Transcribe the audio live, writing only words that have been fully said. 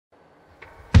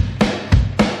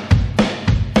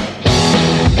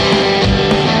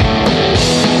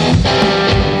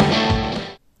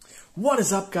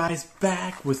is up, guys?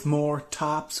 Back with more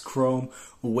Topps Chrome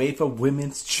UEFA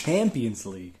Women's Champions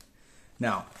League.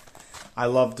 Now, I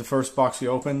love the first box we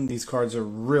opened. These cards are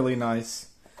really nice.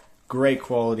 Great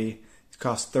quality. It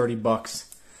cost 30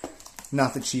 bucks.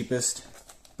 Not the cheapest,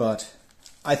 but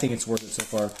I think it's worth it so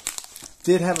far.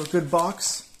 Did have a good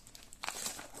box.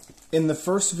 In the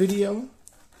first video,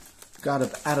 got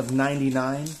it out of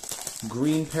 99.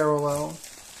 Green parallel.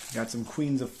 Got some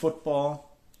Queens of Football.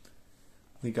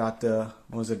 We got the,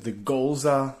 the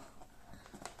Golza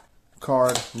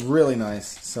card. Really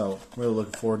nice. So, really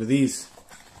looking forward to these.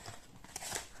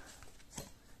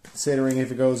 Considering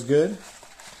if it goes good,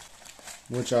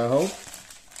 which I hope,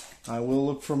 I will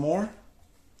look for more.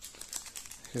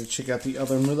 Gonna check out the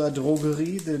other Müller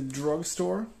Drogerie, the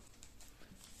drugstore,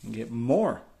 and get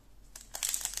more.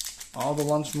 All the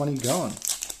lunch money gone.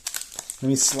 Let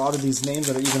me slaughter these names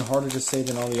that are even harder to say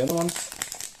than all the other ones.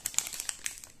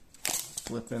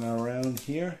 Flipping around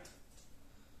here.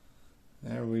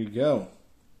 There we go.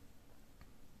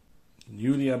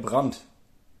 Julia Brandt.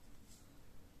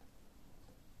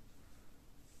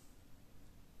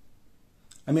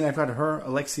 I mean, I've got her,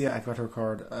 Alexia, I've got her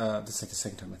card. This is like the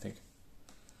second time, I think.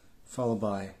 Followed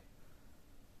by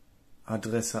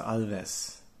Adressa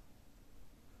Alves.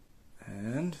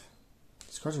 And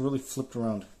these cards are really flipped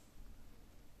around.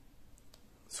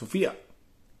 Sophia.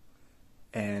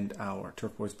 And our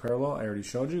turquoise parallel, I already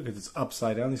showed you because it's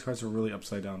upside down. These cards are really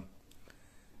upside down.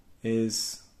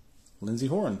 Is Lindsay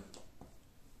Horan.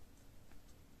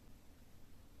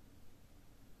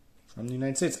 From the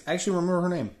United States. I actually remember her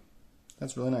name.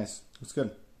 That's really nice. Looks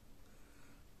good.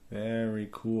 Very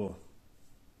cool.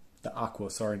 The aqua,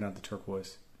 sorry, not the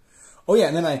turquoise. Oh yeah,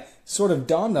 and then I sort of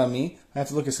dawned on me, I have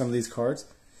to look at some of these cards.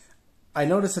 I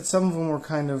noticed that some of them were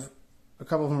a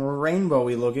couple of them were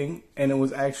rainbowy looking, and it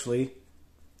was actually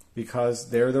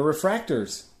because they're the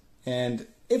refractors. And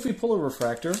if we pull a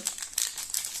refractor,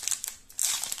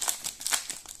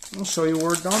 I'll show you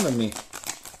where it dawned on me.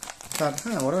 I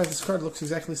thought, what about this card? Looks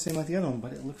exactly the same like the other one,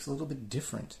 but it looks a little bit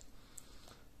different.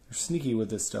 They're sneaky with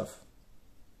this stuff.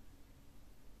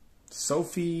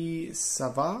 Sophie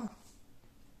Sava.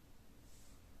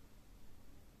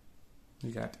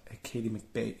 We got a Katie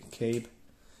McCabe.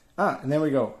 And there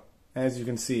we go. As you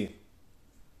can see.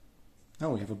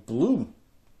 Oh, we have a blue.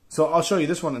 So I'll show you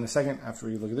this one in a second after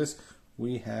you look at this.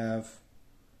 We have,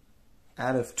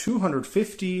 out of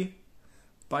 250,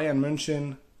 Bayern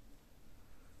München,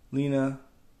 Lena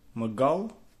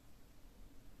Magal.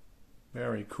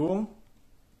 Very cool.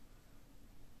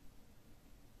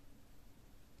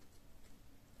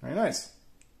 Very nice.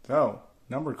 So,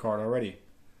 numbered card already.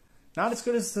 Not as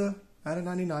good as the out of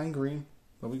 99 green,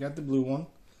 but we got the blue one.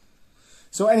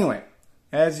 So anyway,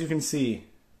 as you can see,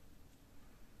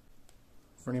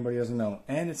 for anybody who doesn't know,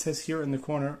 and it says here in the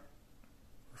corner,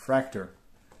 refractor,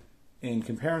 in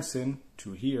comparison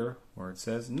to here, where it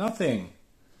says nothing.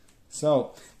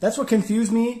 So, that's what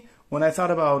confused me when I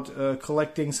thought about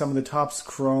collecting some of the Topps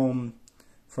Chrome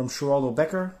from Geraldo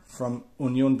Becker, from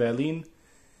Union Berlin,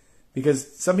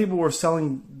 because some people were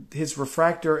selling his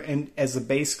refractor and as a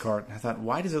base card. And I thought,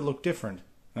 why does it look different?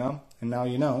 Well, and now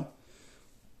you know.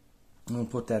 I'm going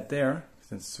to put that there,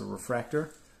 since it's a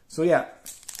refractor. So yeah,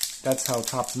 that's how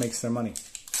Topps makes their money.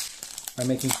 By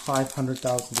making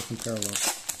 500,000 different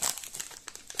parallels.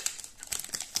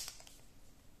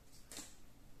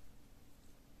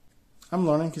 I'm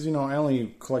learning, because you know, I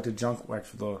only collected junk wax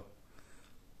for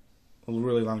a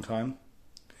really long time.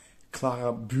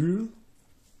 Clara Bühl.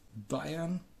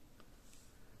 Bayern,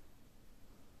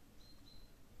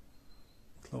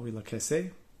 Chloe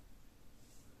Lacasse,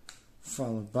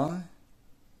 followed by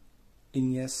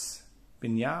Ines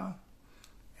Binyar,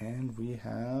 and we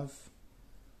have,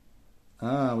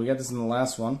 we got this in the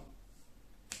last one,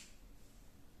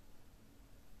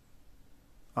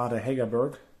 Ada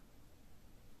Hegerberg.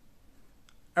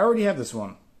 I already have this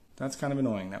one. That's kind of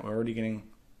annoying that we're already getting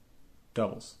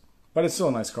doubles, but it's still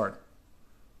a nice card.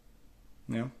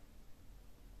 Yeah.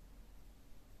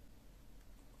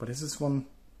 But is this one?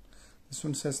 This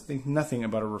one says nothing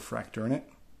about a refractor in it.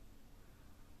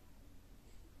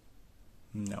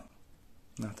 No,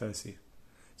 not that I see.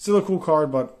 Still a cool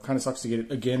card, but kind of sucks to get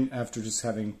it again after just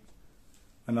having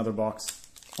another box.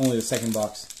 Only the second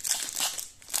box.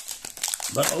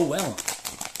 But oh well.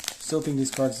 Still think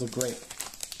these cards look great.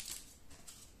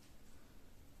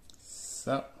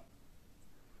 So,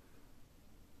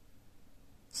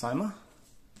 Saima.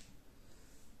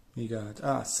 We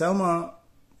got Selma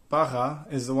Baja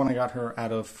is the one I got her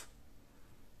out of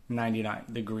 99,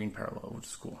 the green parallel, which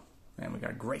is cool. And we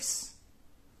got Grace.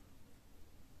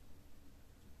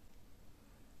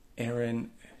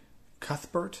 Aaron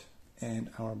Cuthbert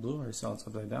And our blue, I saw it's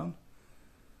upside down.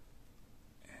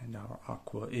 And our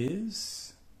aqua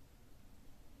is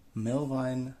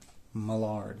Melvin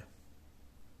Mallard.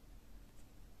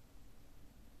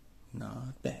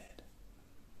 Not bad.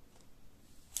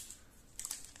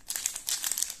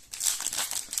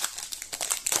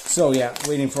 So yeah,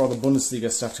 waiting for all the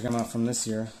Bundesliga stuff to come out from this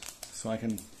year so I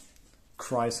can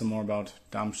cry some more about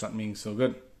Darmstadt being so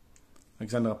good.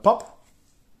 Alexandra Popp.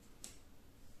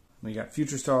 We got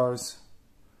Future Stars.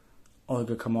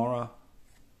 Olga Kamara.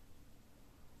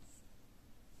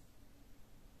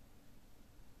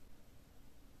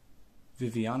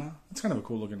 Viviana. That's kind of a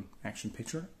cool looking action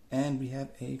picture. And we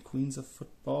have a Queens of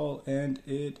Football, and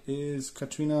it is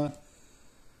Katrina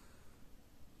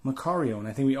Macario. And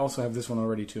I think we also have this one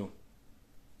already too.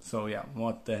 So yeah,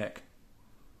 what the heck.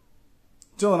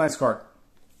 Still a nice card.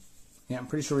 Yeah, I'm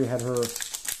pretty sure we had her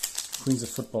Queens of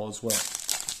Football as well.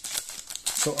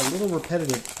 So a little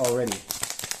repetitive already.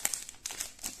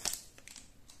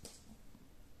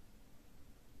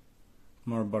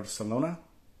 More Barcelona.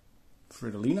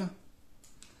 Fridolina.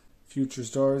 Future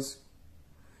Stars.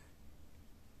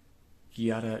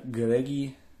 Giada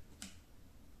Garegi.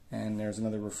 And there's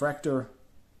another Refractor.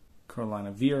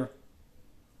 Carolina Veer.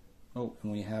 Oh,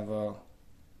 and we have a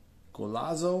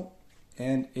Golazo.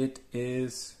 And it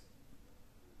is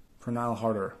Pernille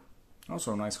Harder.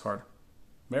 Also a nice card.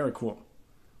 Very cool.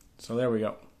 So there we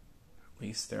go. At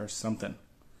least there's something.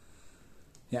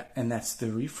 Yeah, and that's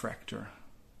the Refractor.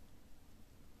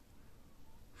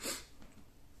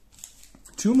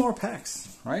 2 more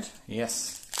packs, right?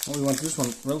 Yes. Oh, we want this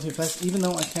one relatively fast, even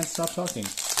though I can't stop talking.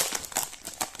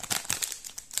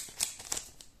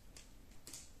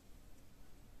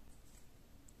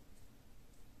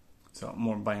 So,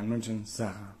 more Bayern München,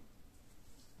 Sarah.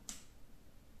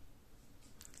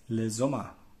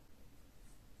 Lezoma.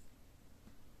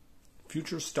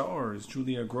 Future Stars,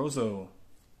 Julia Grosso.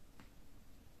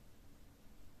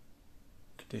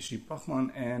 Kadeshi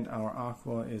Bachmann, and our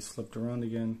Aqua is flipped around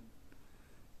again.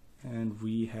 And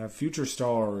we have Future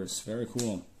Stars, very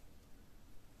cool.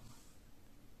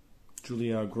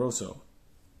 Julia Grosso.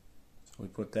 So we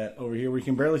put that over here where you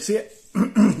can barely see it.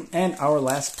 And our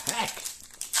last pack.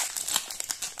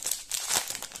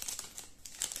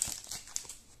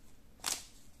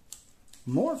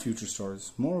 More Future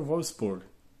Stars, more Wolfsburg.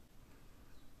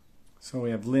 So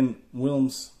we have Lynn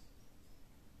Wilms,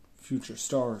 Future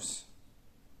Stars.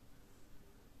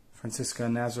 Francisca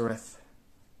Nazareth.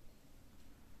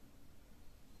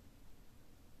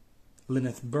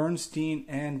 Lyneth Bernstein,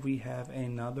 and we have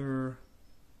another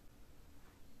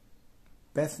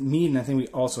Beth Mead, and I think we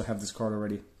also have this card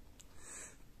already.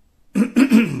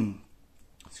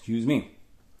 Excuse me.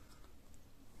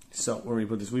 So, where we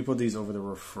put this? We put these over the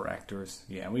refractors.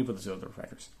 Yeah, we put this over the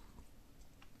refractors.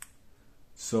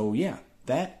 So, yeah,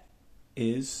 that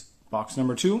is box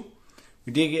number 2.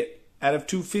 We did get out of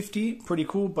 250. Pretty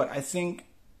cool, but I think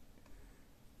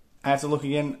I have to look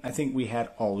again. I think we had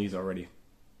all these already.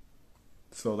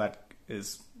 So that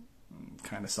is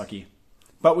kind of sucky.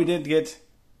 But we did get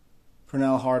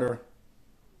Pernille Harder,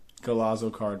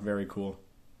 Golazo card, very cool.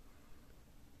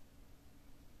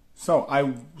 So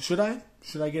should I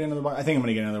get another box? I think I'm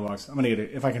gonna get another box. I'm gonna get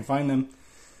it if I can find them.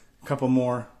 A couple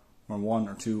more, or 1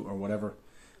 or 2 or whatever.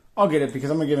 I'll get it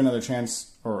because I'm gonna give it another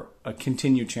chance or a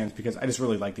continued chance because I just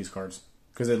really like these cards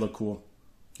because they look cool.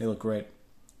 They look great.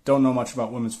 Don't know much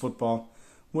about women's football,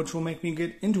 which will make me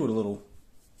get into it a little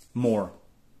more.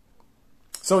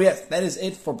 So yes, that is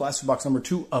it for Blaster Box number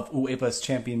 2 of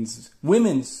UEFA's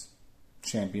Women's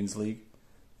Champions League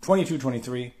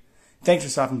 22-23. Thanks for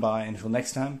stopping by, and until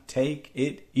next time, take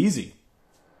it easy.